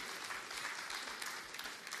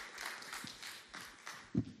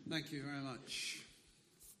Thank you very much.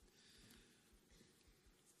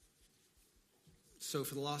 So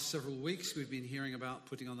for the last several weeks, we've been hearing about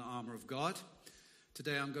putting on the armor of God.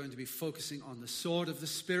 Today I'm going to be focusing on the sword of the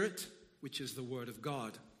Spirit, which is the Word of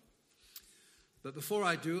God. But before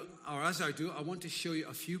I do, or as I do, I want to show you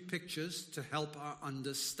a few pictures to help our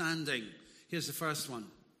understanding. Here's the first one.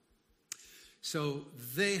 So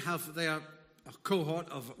they are a cohort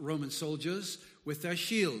of Roman soldiers with their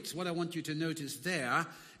shields. What I want you to notice there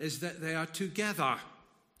is that they are together.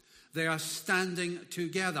 They are standing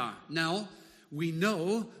together. Now, we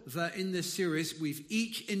know that in this series, we've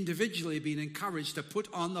each individually been encouraged to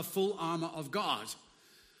put on the full armor of God.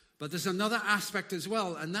 But there's another aspect as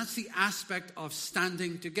well, and that's the aspect of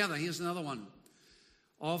standing together. Here's another one.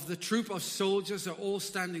 Of the troop of soldiers are all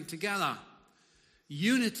standing together.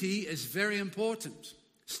 Unity is very important.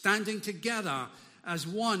 Standing together as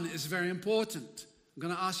one is very important. I'm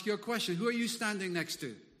going to ask you a question. Who are you standing next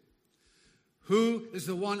to? Who is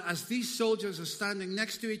the one, as these soldiers are standing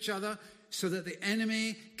next to each other, so that the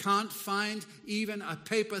enemy can't find even a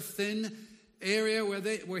paper-thin area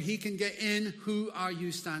where he can get in? Who are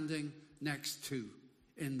you standing next to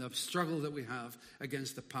in the struggle that we have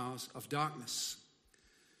against the powers of darkness?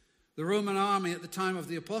 The Roman army at the time of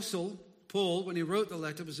the Apostle Paul, when he wrote the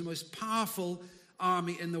letter, was the most powerful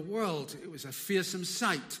army in the world. It was a fearsome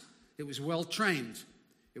sight. It was well-trained.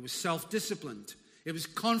 It was self-disciplined. It was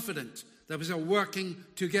confident. There was a working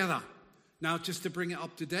together. Now, just to bring it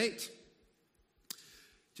up to date,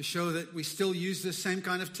 to show that we still use the same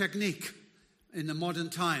kind of technique in the modern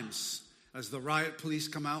times, as the riot police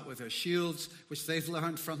come out with their shields, which they've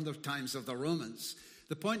learned from the times of the Romans.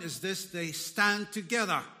 The point is this: they stand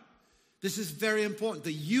together. This is very important.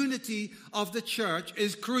 The unity of the church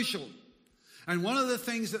is crucial. And one of the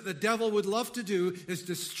things that the devil would love to do is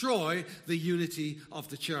destroy the unity of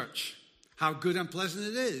the church. How good and pleasant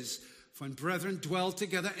it is when brethren dwell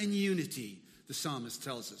together in unity, the psalmist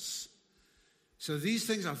tells us. So these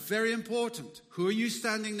things are very important. Who are you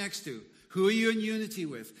standing next to? Who are you in unity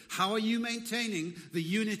with? How are you maintaining the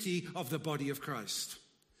unity of the body of Christ?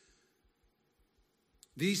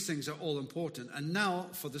 These things are all important. And now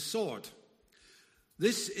for the sword.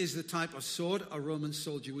 This is the type of sword a Roman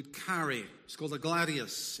soldier would carry. It's called a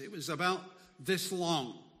gladius. It was about this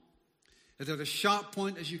long. It had a sharp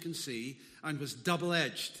point, as you can see, and was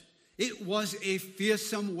double-edged. It was a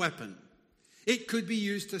fearsome weapon. It could be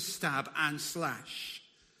used to stab and slash.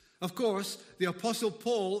 Of course, the Apostle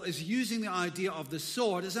Paul is using the idea of the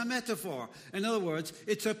sword as a metaphor. In other words,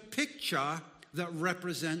 it's a picture that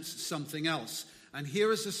represents something else. And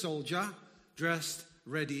here is a soldier dressed,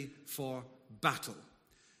 ready for battle.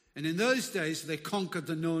 And in those days, they conquered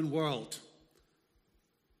the known world.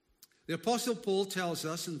 The Apostle Paul tells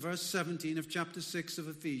us in verse 17 of chapter 6 of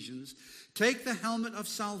Ephesians, take the helmet of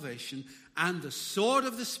salvation and the sword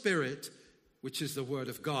of the Spirit, which is the word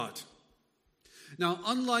of God. Now,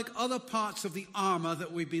 unlike other parts of the armor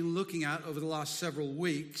that we've been looking at over the last several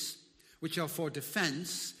weeks, which are for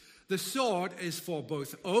defense, the sword is for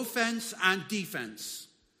both offense and defense,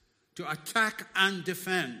 to attack and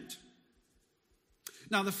defend.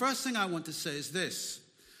 Now, the first thing I want to say is this: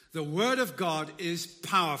 the Word of God is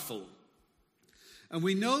powerful. And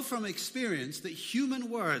we know from experience that human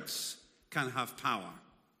words can have power.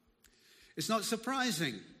 It's not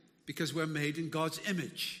surprising, because we're made in God's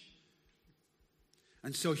image.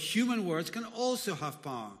 And so human words can also have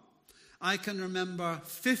power. I can remember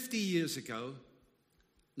 60 years ago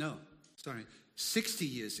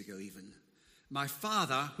even, my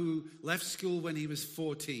father, who left school when he was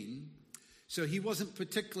 14, so he wasn't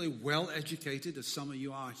particularly well educated, as some of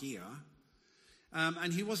you are here,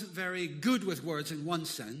 and he wasn't very good with words in one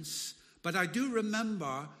sense, but I do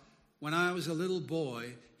remember when I was a little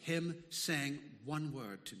boy, him saying one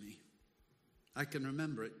word to me. I can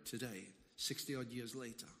remember it today, 60-odd years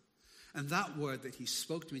later. And that word that he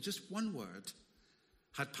spoke to me, just one word,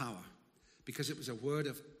 had power, because it was a word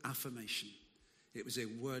of affirmation. It was a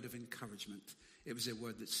word of encouragement. It was a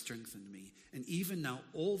word that strengthened me. And even now,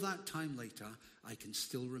 all that time later, I can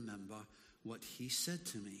still remember what he said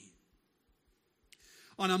to me.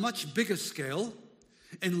 On a much bigger scale,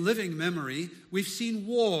 in living memory, we've seen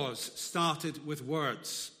wars started with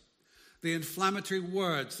words. The inflammatory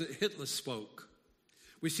words that Hitler spoke.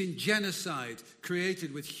 We've seen genocide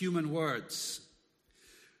created with human words.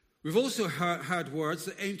 We've also heard words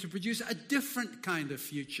that aim to produce a different kind of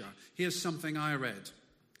future. Here's something I read.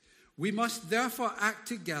 We must therefore act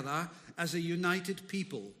together as a united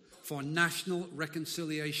people for national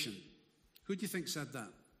reconciliation. Who do you think said that?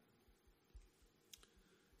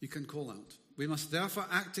 You can call out. We must therefore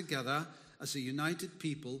act together as a united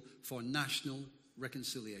people for national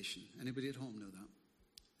reconciliation? Anybody at home know that?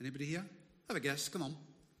 Anybody here? Have a guess. Come on.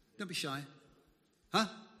 Don't be shy. Huh?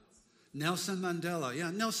 Nelson Mandela.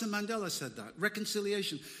 Yeah, Nelson Mandela said that.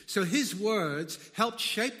 Reconciliation. So his words helped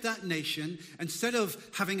shape that nation. Instead of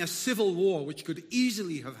having a civil war, which could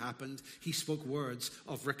easily have happened, he spoke words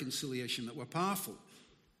of reconciliation that were powerful.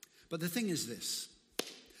 But the thing is this.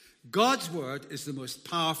 God's word is the most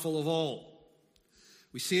powerful of all.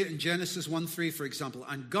 We see it in Genesis 1:3, for example.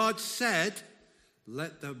 And God said,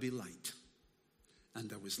 "Let there be light." And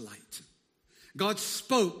there was light. God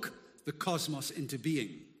spoke the cosmos into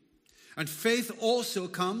being. And faith also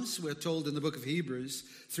comes, we're told in the book of Hebrews,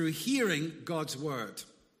 through hearing God's word.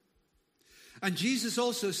 And Jesus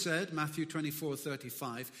also said, Matthew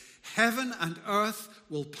 24:35, "Heaven and earth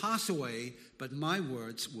will pass away, but my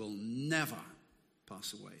words will never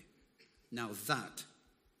pass away." Now that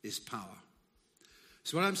is power.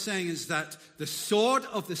 So what I'm saying is that the sword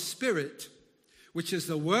of the Spirit, which is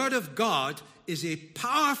the word of God, is a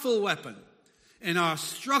powerful weapon in our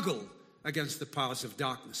struggle against the powers of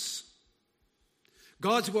darkness.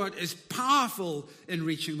 God's word is powerful in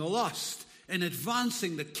reaching the lost, in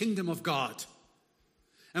advancing the kingdom of God.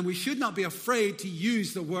 And we should not be afraid to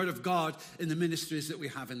use the word of God in the ministries that we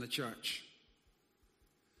have in the church.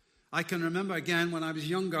 I can remember again when I was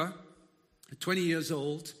younger, 20 years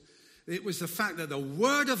old, it was the fact that the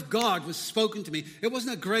word of God was spoken to me. It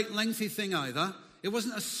wasn't a great lengthy thing either. It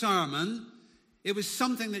wasn't a sermon. It was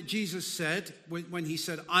something that Jesus said when he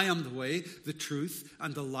said, "I am the way, the truth,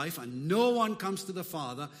 and the life, and no one comes to the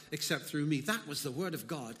Father except through me." That was the word of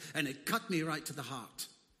God, and it cut me right to the heart.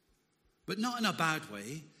 But not in a bad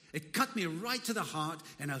way. It cut me right to the heart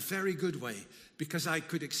in a very good way, because I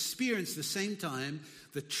could experience at the same time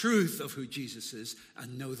the truth of who Jesus is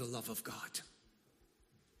and know the love of God.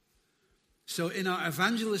 So in our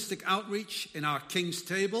evangelistic outreach, in our King's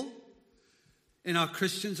Table, in our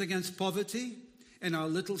Christians Against Poverty, in our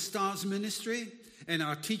Little Stars ministry, in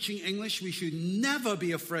our teaching English, we should never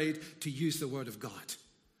be afraid to use the Word of God.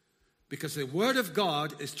 Because the Word of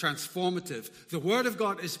God is transformative. The Word of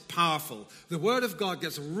God is powerful. The Word of God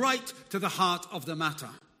gets right to the heart of the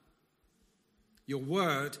matter. Your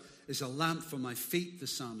Word is a lamp for my feet, the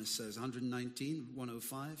psalmist says,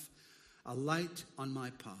 119:105, a light on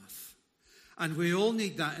my path. And we all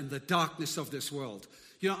need that in the darkness of this world.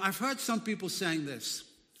 You know, I've heard some people saying this.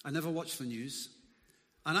 I never watch the news.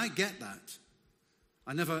 And I get that.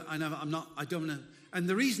 And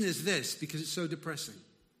the reason is this, because it's so depressing.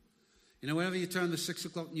 You know, whenever you turn the 6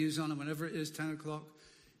 o'clock news on, and whenever it is 10 o'clock,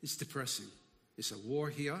 it's depressing. It's a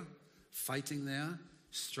war here, fighting there,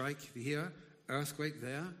 strike here, earthquake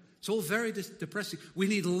there. It's all very depressing. We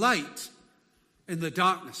need light in the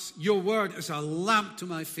darkness. Your word is a lamp to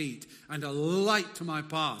my feet and a light to my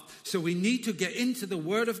path. So we need to get into the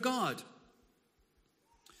word of God.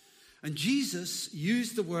 And Jesus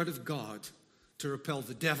used the word of God to repel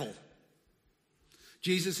the devil.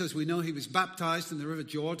 Jesus, as we know, he was baptized in the river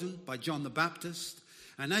Jordan by John the Baptist.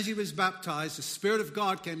 And as he was baptized, the Spirit of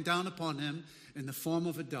God came down upon him in the form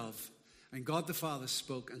of a dove. And God the Father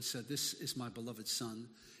spoke and said, "This is my beloved Son,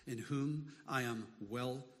 in whom I am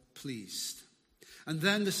well pleased." And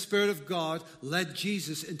then the Spirit of God led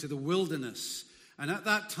Jesus into the wilderness. And at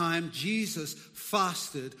that time, Jesus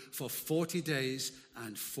fasted for 40 days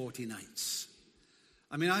and 40 nights.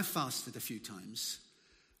 I mean, I fasted a few times.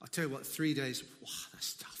 I'll tell you what, 3 days, wow,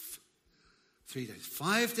 that's tough. 3 days.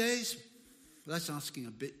 5 days, that's asking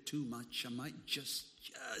a bit too much. I might just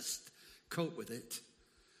cope with it.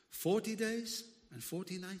 40 days and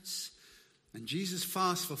 40 nights. And Jesus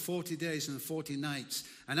fasts for 40 days and 40 nights.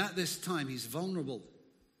 And at this time, he's vulnerable.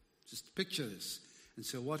 Just picture this. And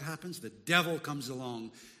so what happens? The devil comes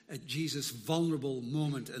along at Jesus' vulnerable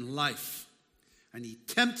moment in life. And he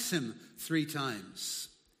tempts him 3 times.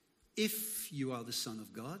 "If you are the Son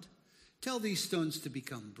of God, tell these stones to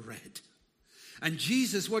become bread." And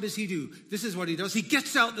Jesus, what does he do? This is what he does. He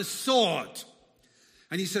gets out the sword.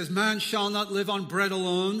 And he says, "Man shall not live on bread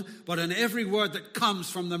alone, but on every word that comes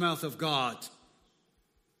from the mouth of God."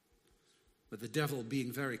 But the devil,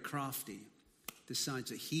 being very crafty, decides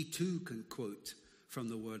that he too can quote from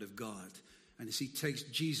the word of God. And as he takes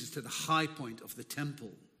Jesus to the high point of the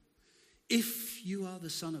temple, "If you are the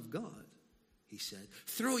Son of God," he said,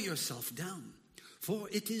 "throw yourself down, for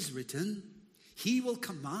it is written, he will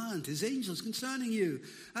command his angels concerning you,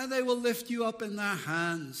 and they will lift you up in their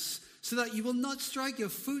hands, so that you will not strike your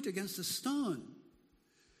foot against a stone."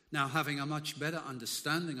 Now, having a much better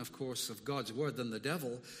understanding, of course, of God's word than the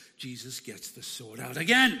devil, Jesus gets the sword out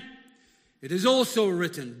again. "It is also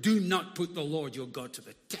written, do not put the Lord your God to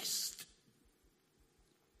the test."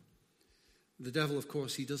 The devil, of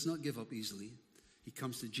course, he does not give up easily. He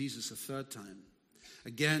comes to Jesus a third time.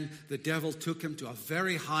 Again, the devil took him to a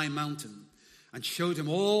very high mountain and showed him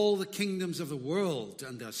all the kingdoms of the world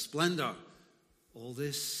and their splendor. All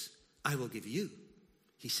this I will give you,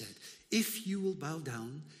 he said, if you will bow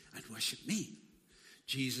down and worship me.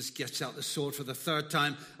 Jesus gets out the sword for the third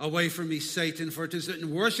time. Away from me, Satan, for it is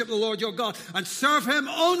written, worship the Lord your God and serve him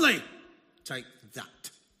only. Take that.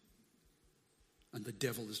 And the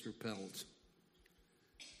devil is repelled.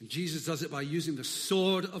 And Jesus does it by using the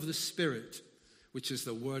sword of the Spirit, which is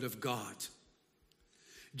the word of God.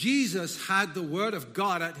 Jesus had the word of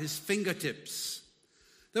God at his fingertips.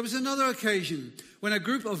 There was another occasion when a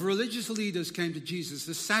group of religious leaders came to Jesus,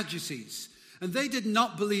 the Sadducees, and they did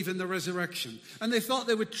not believe in the resurrection. And they thought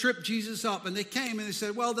they would trip Jesus up. And they came and they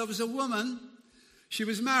said, well, there was a woman. She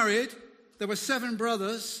was married. There were 7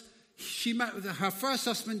 brothers. Her first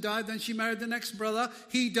husband died. Then she married the next brother.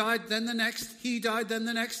 He died. Then the next. He died. Then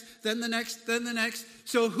the next. Then the next. Then the next.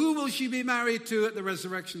 So who will she be married to at the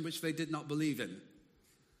resurrection, which they did not believe in?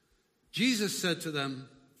 Jesus said to them,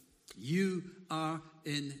 you are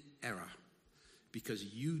in error because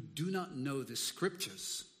you do not know the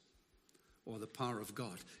scriptures or the power of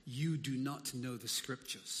God. You do not know the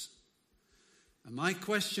scriptures. And my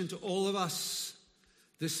question to all of us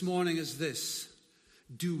this morning is this.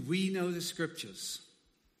 Do we know the scriptures?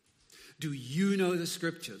 Do you know the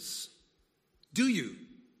scriptures? Do you?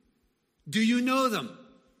 Do you know them?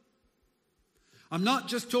 I'm not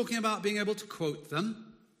just talking about being able to quote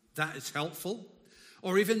them. That is helpful.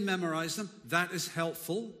 Or even memorize them. That is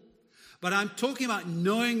helpful. But I'm talking about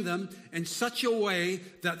knowing them in such a way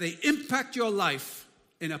that they impact your life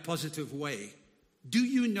in a positive way. Do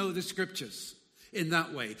you know the scriptures in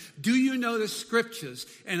that way? Do you know the scriptures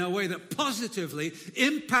in a way that positively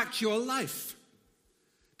impacts your life?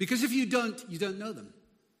 Because if you don't know them.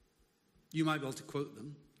 You might be able to quote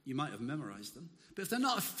them. You might have memorized them. But if they're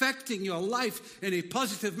not affecting your life in a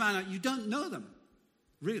positive manner, you don't know them.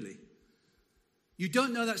 Really. You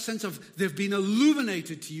don't know that sense of they've been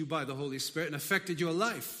illuminated to you by the Holy Spirit and affected your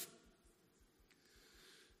life.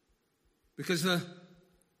 Because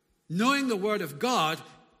knowing the Word of God,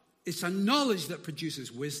 it's a knowledge that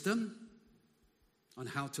produces wisdom on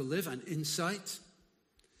how to live and insight,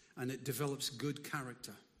 and it develops good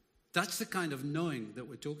character. That's the kind of knowing that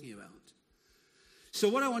we're talking about. So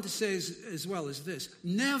what I want to say as well is this.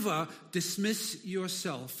 Never dismiss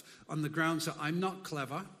yourself on the grounds that I'm not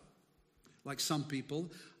clever, like some people.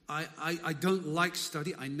 I don't like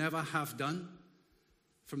study. I never have done.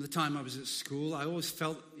 From the time I was at school, I always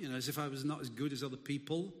felt, as if I was not as good as other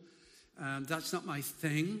people. That's not my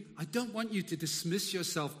thing. I don't want you to dismiss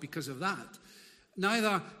yourself because of that.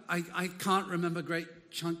 Neither, I can't remember great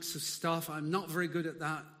chunks of stuff. I'm not very good at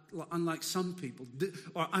that, unlike some people.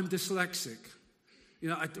 Or I'm dyslexic.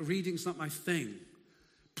 Reading's not my thing.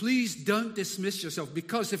 Please don't dismiss yourself,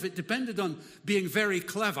 because if it depended on being very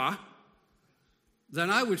clever, then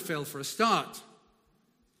I would fail for a start.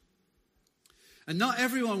 And not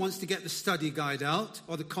everyone wants to get the study guide out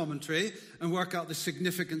or the commentary and work out the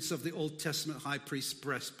significance of the Old Testament high priest's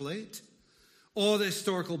breastplate or the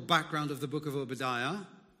historical background of the book of Obadiah.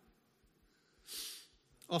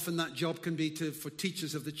 Often that job can be for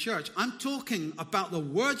teachers of the church. I'm talking about the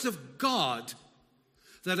words of God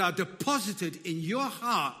that are deposited in your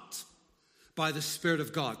heart by the Spirit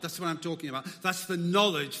of God. That's what I'm talking about. That's the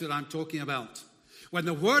knowledge that I'm talking about. When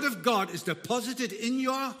the Word of God is deposited in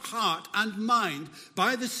your heart and mind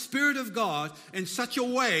by the Spirit of God in such a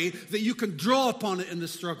way that you can draw upon it in the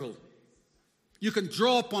struggle. You can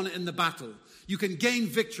draw upon it in the battle. You can gain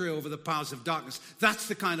victory over the powers of darkness. That's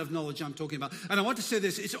the kind of knowledge I'm talking about. And I want to say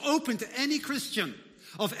this. It's open to any Christian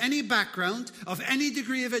of any background, of any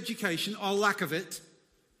degree of education or lack of it.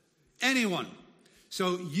 Anyone.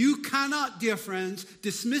 So you cannot, dear friends,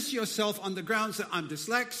 dismiss yourself on the grounds that I'm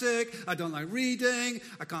dyslexic, I don't like reading,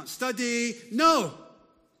 I can't study. No.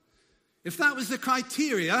 If that was the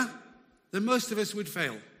criteria, then most of us would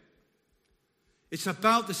fail. It's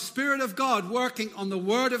about the Spirit of God working on the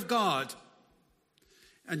Word of God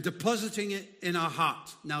and depositing it in our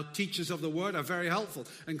heart. Now, teachers of the Word are very helpful,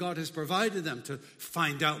 and God has provided them to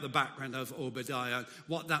find out the background of Obadiah,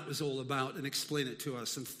 what that was all about, and explain it to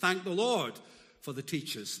us. And thank the Lord for the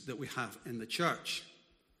teachers that we have in the church.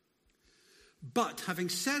 But having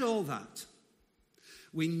said all that,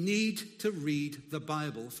 we need to read the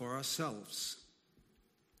Bible for ourselves.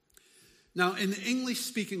 Now, in the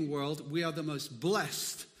English-speaking world, we are the most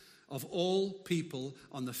blessed of all people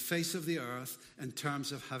on the face of the earth in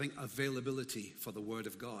terms of having availability for the Word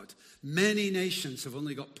of God. Many nations have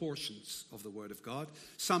only got portions of the Word of God.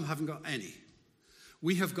 Some haven't got any.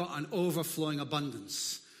 We have got an overflowing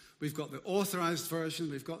abundance. We've got the Authorized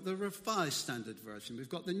Version, we've got the Revised Standard Version, we've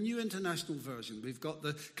got the New International Version, we've got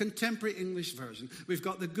the Contemporary English Version, we've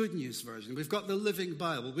got the Good News Version, we've got the Living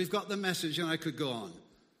Bible, we've got the Message, and I could go on.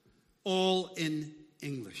 All in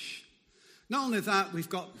English. Not only that, we've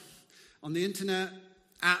got on the internet,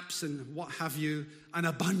 apps and what have you, an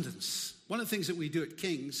abundance. One of the things that we do at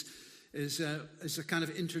King's is a kind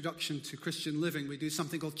of introduction to Christian living. We do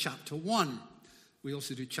something called Chapter 1. We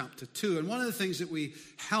also do Chapter 2. And one of the things that we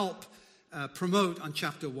help promote on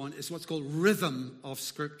Chapter 1 is what's called rhythm of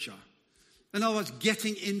Scripture. In other words,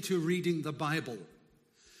 getting into reading the Bible.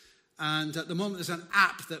 And at the moment, there's an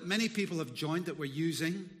app that many people have joined that we're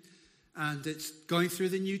using. And it's going through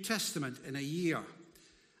the New Testament in a year.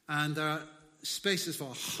 And there are spaces for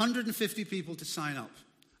 150 people to sign up.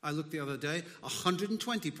 I looked the other day,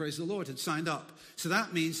 120, praise the Lord, had signed up. So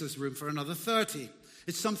that means there's room for another 30.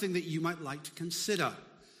 It's something that you might like to consider.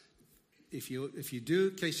 If you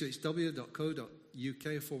do,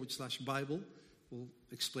 kchw.co.uk/Bible will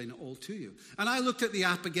explain it all to you. And I looked at the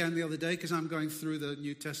app again the other day because I'm going through the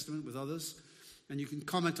New Testament with others. And you can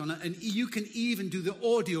comment on it. And you can even do the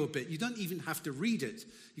audio bit. You don't even have to read it.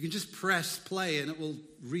 You can just press play and it will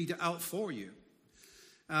read it out for you.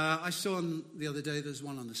 I saw the other day there's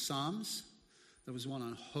one on the Psalms. There was one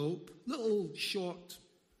on hope. Little short,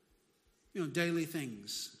 daily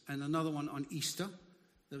things. And another one on Easter.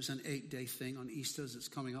 There was an 8-day thing on Easter that's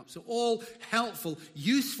coming up. So all helpful,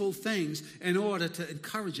 useful things in order to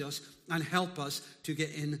encourage us and help us to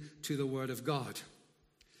get into the Word of God.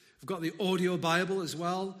 We've got the audio Bible as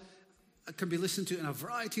well. It can be listened to in a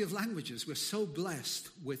variety of languages. We're so blessed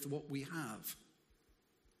with what we have.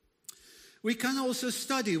 We can also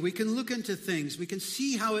study. We can look into things. We can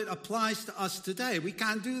see how it applies to us today. We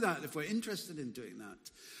can do that if we're interested in doing that.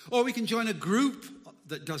 Or we can join a group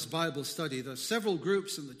that does Bible study. There are several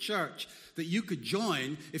groups in the church that you could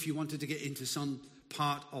join if you wanted to get into some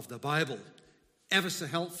part of the Bible. Ever so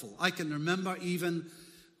helpful. I can remember even,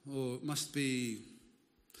 it must be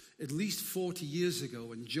at least 40 years ago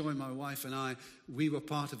when Joy, my wife, and I, we were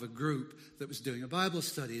part of a group that was doing a Bible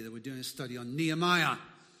study. They were doing a study on Nehemiah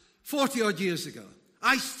 40-odd years ago.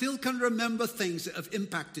 I still can remember things that have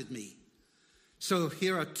impacted me. So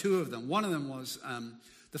here are two of them. One of them was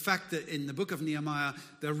the fact that in the book of Nehemiah,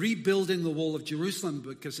 they're rebuilding the wall of Jerusalem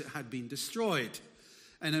because it had been destroyed.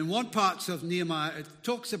 And in one part of Nehemiah, it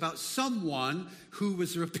talks about someone who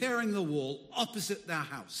was repairing the wall opposite their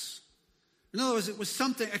house. In other words, it was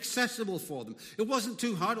something accessible for them. It wasn't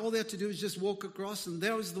too hard. All they had to do was just walk across, and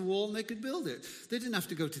there was the wall, and they could build it. They didn't have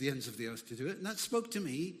to go to the ends of the earth to do it. And that spoke to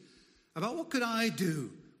me about what could I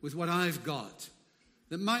do with what I've got.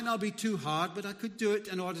 That might not be too hard, but I could do it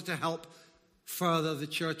in order to help further the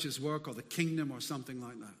church's work or the kingdom or something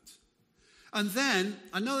like that. And then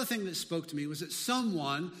another thing that spoke to me was that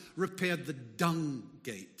someone repaired the dung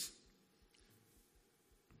gate.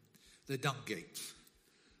 The dung gate.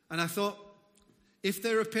 And I thought, if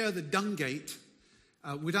they repair the dung gate,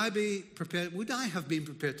 would I be prepared? Would I have been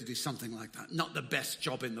prepared to do something like that? Not the best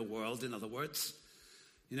job in the world, in other words.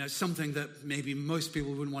 Something that maybe most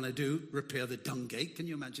people wouldn't want to do, repair the dung gate. Can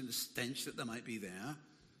you imagine the stench that there might be there?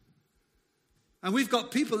 And we've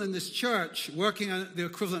got people in this church working on the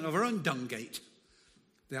equivalent of our own dung gate.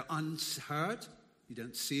 They're unheard. You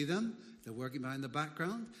don't see them. They're working behind the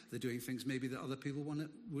background. They're doing things maybe that other people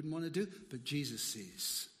wouldn't want to do. But Jesus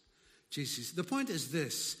sees. Jesus. The point is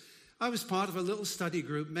this. I was part of a little study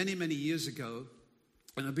group many, many years ago,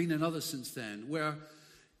 and I've been in others since then, where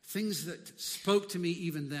things that spoke to me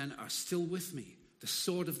even then are still with me. The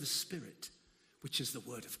sword of the Spirit, which is the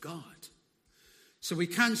Word of God. So we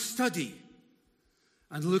can study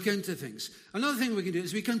and look into things. Another thing we can do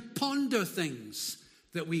is we can ponder things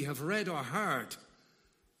that we have read or heard.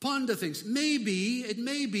 Ponder things. It may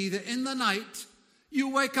be that in the night you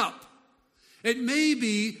wake up. It may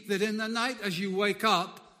be that in the night as you wake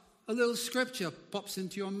up, a little scripture pops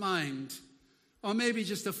into your mind. Or maybe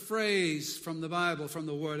just a phrase from the Bible, from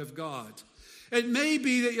the Word of God. It may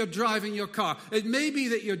be that you're driving your car. It may be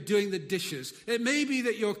that you're doing the dishes. It may be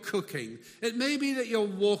that you're cooking. It may be that you're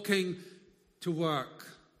walking to work.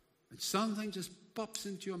 And something just pops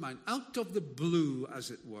into your mind, out of the blue,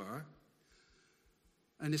 as it were.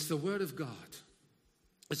 And it's the Word of God.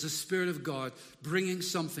 It's the Spirit of God bringing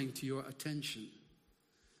something to your attention.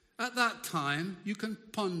 At that time, you can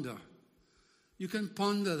ponder. You can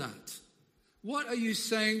ponder that. What are you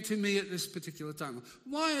saying to me at this particular time?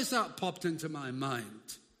 Why has that popped into my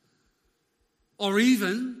mind? Or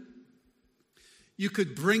even, you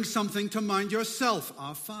could bring something to mind yourself.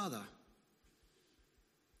 Our Father.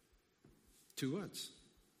 2 words.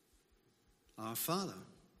 Our Father.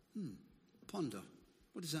 Ponder.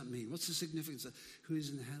 What does that mean? What's the significance of who is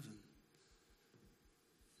in heaven?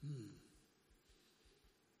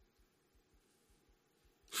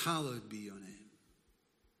 Hallowed be your name.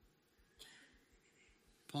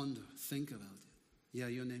 Ponder, think about it. Yeah,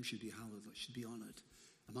 your name should be hallowed, it should be honored.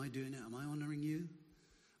 Am I doing it? Am I honoring you?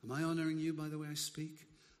 Am I honoring you by the way I speak?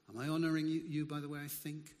 Am I honoring you by the way I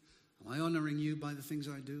think? Am I honoring you by the things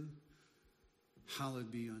I do?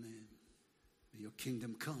 Hallowed be your name. May your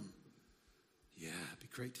kingdom come. Yeah, it'd be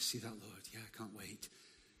great to see that, Lord. Yeah, I can't wait.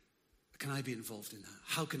 Can I be involved in that?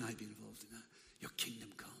 How can I be involved in that? Your kingdom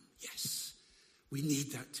come. Yes. We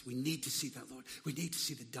need that. We need to see that, Lord. We need to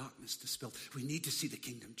see the darkness dispelled. We need to see the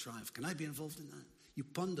kingdom triumph. Can I be involved in that? You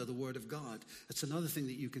ponder the word of God. That's another thing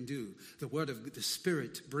that you can do. The word of the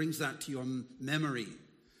Spirit brings that to your memory.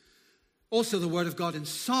 Also, the word of God in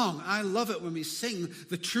song. I love it when we sing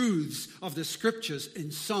the truths of the scriptures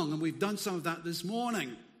in song. And we've done some of that this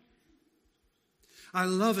morning. I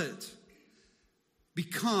love it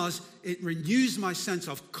because it renews my sense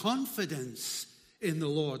of confidence in the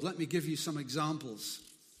Lord. Let me give you some examples.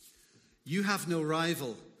 You have no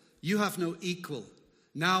rival. You have no equal.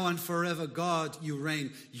 Now and forever, God, you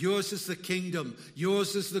reign. Yours is the kingdom.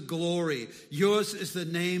 Yours is the glory. Yours is the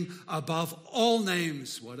name above all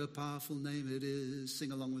names. What a powerful name it is.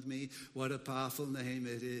 Sing along with me. What a powerful name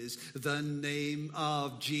it is. The name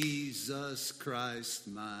of Jesus Christ,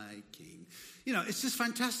 my King. You know, it's just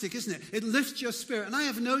fantastic, isn't it? It lifts your spirit. And I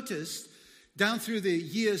have noticed down through the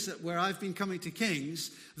years where I've been coming to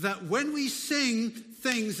Kings, that when we sing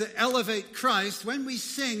things that elevate Christ, when we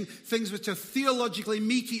sing things which are theologically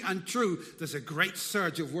meaty and true, there's a great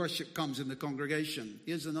surge of worship comes in the congregation.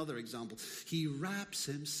 Here's another example. He wraps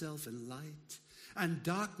himself in light, and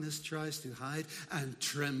darkness tries to hide and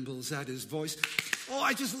trembles at his voice. Oh,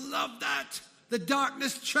 I just love that. The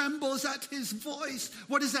darkness trembles at his voice.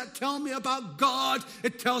 What does that tell me about God?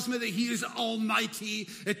 It tells me that he is almighty.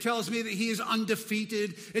 It tells me that he is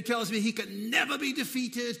undefeated. It tells me he can never be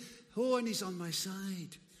defeated. Oh, and he's on my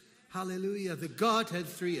side. Hallelujah. The Godhead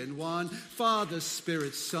 3 in 1. Father,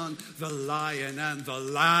 Spirit, Son, the Lion and the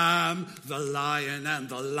Lamb. The Lion and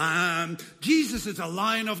the Lamb. Jesus is the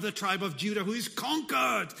Lion of the tribe of Judah who is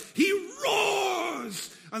conquered. He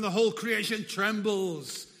roars and the whole creation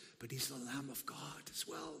trembles. But he's the Lamb of God as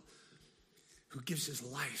well, who gives his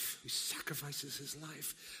life, who sacrifices his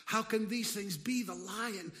life. How can these things be, the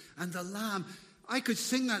Lion and the Lamb? I could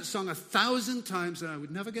sing that song 1,000 times and I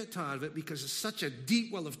would never get tired of it because there's such a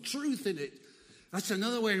deep well of truth in it. That's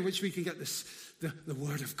another way in which we can get this, the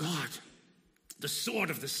Word of God, the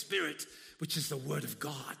sword of the Spirit, which is the Word of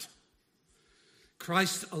God.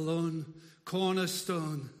 Christ alone,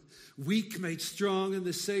 cornerstone, weak made strong in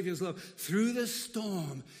the Savior's love. Through the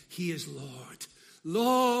storm, he is Lord.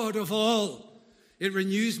 Lord of all. It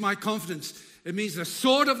renews my confidence. It means the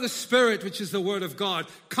sword of the Spirit, which is the word of God,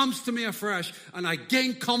 comes to me afresh, and I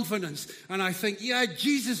gain confidence. And I think, yeah,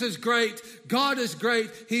 Jesus is great. God is great.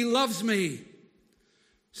 He loves me.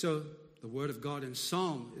 So the word of God in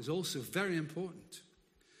song is also very important.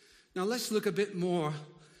 Now let's look a bit more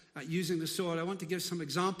at using the sword. I want to give some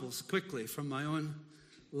examples quickly from my own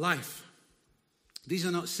life. These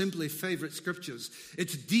are not simply favorite scriptures.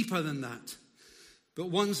 It's deeper than that. But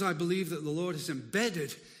ones I believe that the Lord has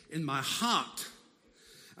embedded in my heart.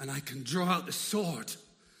 And I can draw out the sword.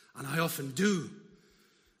 And I often do.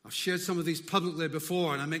 I've shared some of these publicly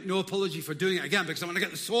before. And I make no apology for doing it again because I want to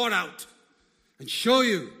get the sword out and show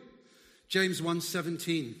you. James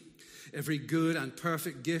 1:17. Every good and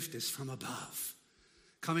perfect gift is from above,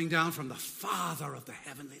 coming down from the Father of the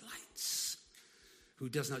heavenly lights, who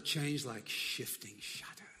does not change like shifting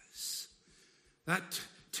shadows. That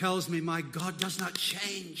tells me my God does not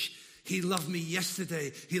change. He loved me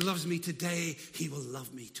yesterday. He loves me today. He will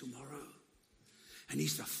love me tomorrow. And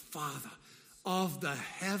he's the Father of the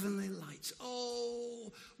heavenly lights.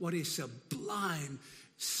 Oh, what a sublime,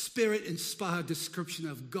 Spirit-inspired description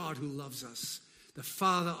of God who loves us. The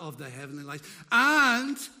Father of the heavenly lights.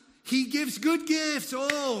 And he gives good gifts.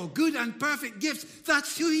 Oh, good and perfect gifts.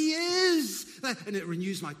 That's who he is. And it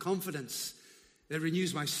renews my confidence. It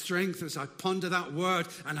renews my strength as I ponder that word.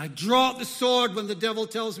 And I draw out the sword when the devil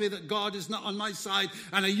tells me that God is not on my side.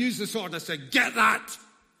 And I use the sword and I say, get that.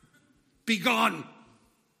 Be gone.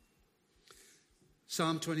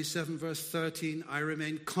 Psalm 27 verse 13. I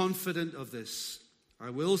remain confident of this. I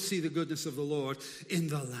will see the goodness of the Lord in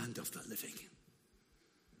the land of the living.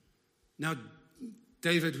 Now,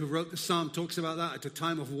 David, who wrote the psalm, talks about that at a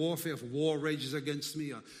time of warfare. If war rages against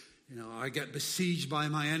me, or, I get besieged by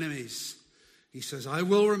my enemies. He says, I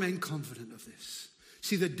will remain confident of this.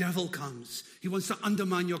 See, the devil comes. He wants to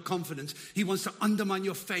undermine your confidence. He wants to undermine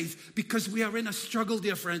your faith because we are in a struggle,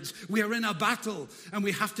 dear friends. We are in a battle, and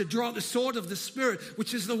we have to draw the sword of the Spirit,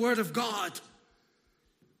 which is the word of God.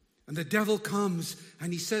 And the devil comes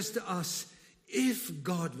and he says to us, if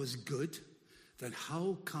God was good, then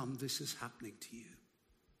how come this is happening to you?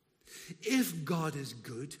 If God is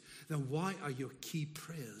good, then why are your key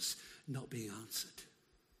prayers not being answered?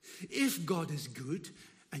 If God is good,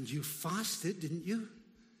 and you fasted, didn't you?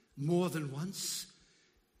 More than once.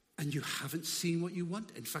 And you haven't seen what you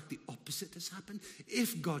want. In fact, the opposite has happened.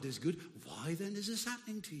 If God is good, why then is this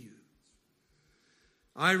happening to you?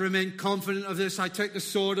 I remain confident of this. I take the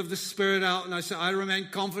sword of the Spirit out and I say, I remain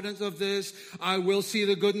confident of this. I will see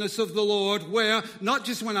the goodness of the Lord. Where? Not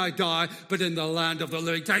just when I die, but in the land of the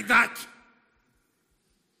living. Take that.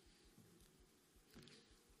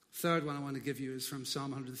 Third one I want to give you is from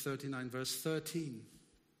Psalm 139, verse 13.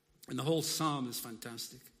 And the whole psalm is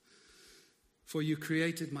fantastic. For you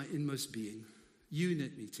created my inmost being. You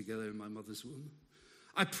knit me together in my mother's womb.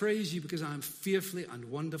 I praise you because I am fearfully and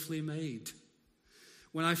wonderfully made.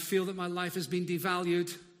 When I feel that my life has been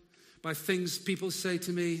devalued by things people say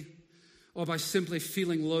to me, or by simply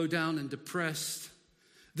feeling low down and depressed,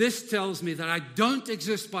 this tells me that I don't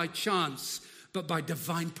exist by chance, but by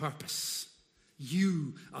divine purpose.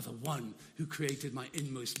 You are the one who created my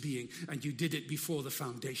inmost being, and you did it before the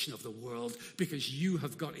foundation of the world because you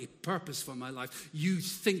have got a purpose for my life. You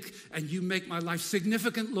think and you make my life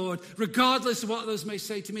significant, Lord, regardless of what others may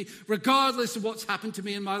say to me, regardless of what's happened to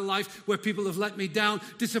me in my life where people have let me down,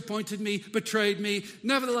 disappointed me, betrayed me.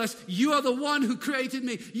 Nevertheless, you are the one who created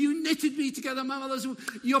me. You knitted me together, my mother's womb.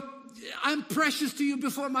 I'm precious to you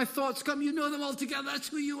before my thoughts come. You know them all together. That's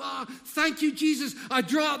who you are. Thank you, Jesus. I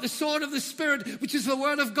draw out the sword of the Spirit, which is the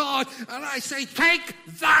word of God, and I say, take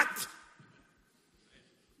that.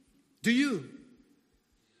 Do you?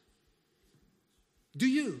 Do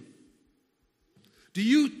you? Do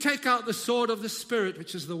you take out the sword of the Spirit,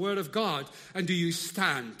 which is the word of God, and do you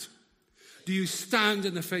stand? Do you stand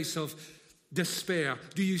in the face of despair?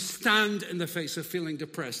 Do you stand in the face of feeling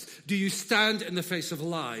depressed? Do you stand in the face of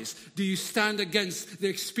lies? Do you stand against the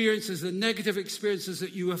experiences, the negative experiences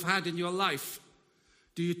that you have had in your life?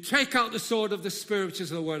 Do you take out the sword of the Spirit, which is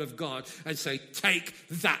the word of God, and say, take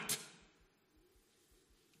that?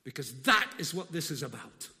 Because that is what this is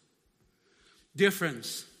about. Dear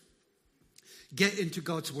friends, get into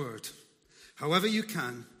God's word however you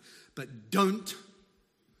can, but don't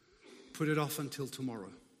put it off until tomorrow.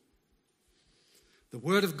 The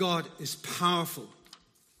word of God is powerful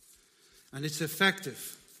and it's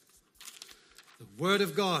effective. The word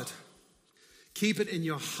of God, keep it in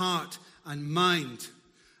your heart and mind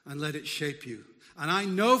and let it shape you. And I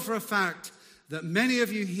know for a fact that many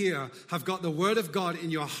of you here have got the word of God in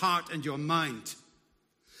your heart and your mind.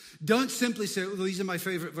 Don't simply say, well, these are my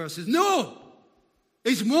favorite verses. No!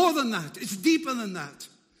 It's more than that. It's deeper than that.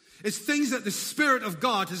 It's things that the Spirit of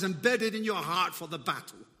God has embedded in your heart for the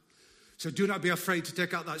battle. So do not be afraid to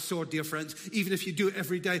take out that sword, dear friends. Even if you do it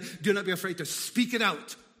every day, do not be afraid to speak it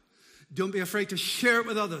out. Don't be afraid to share it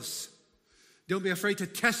with others. Don't be afraid to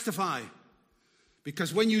testify.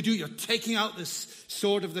 Because when you do, you're taking out this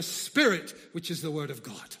sword of the Spirit, which is the word of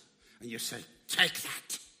God. And you say, take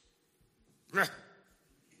that.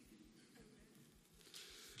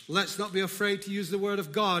 Let's not be afraid to use the word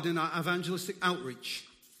of God in our evangelistic outreach,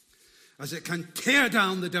 as it can tear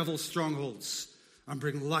down the devil's strongholds and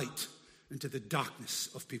bring light into the darkness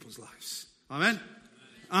of people's lives. Amen?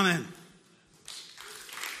 Amen.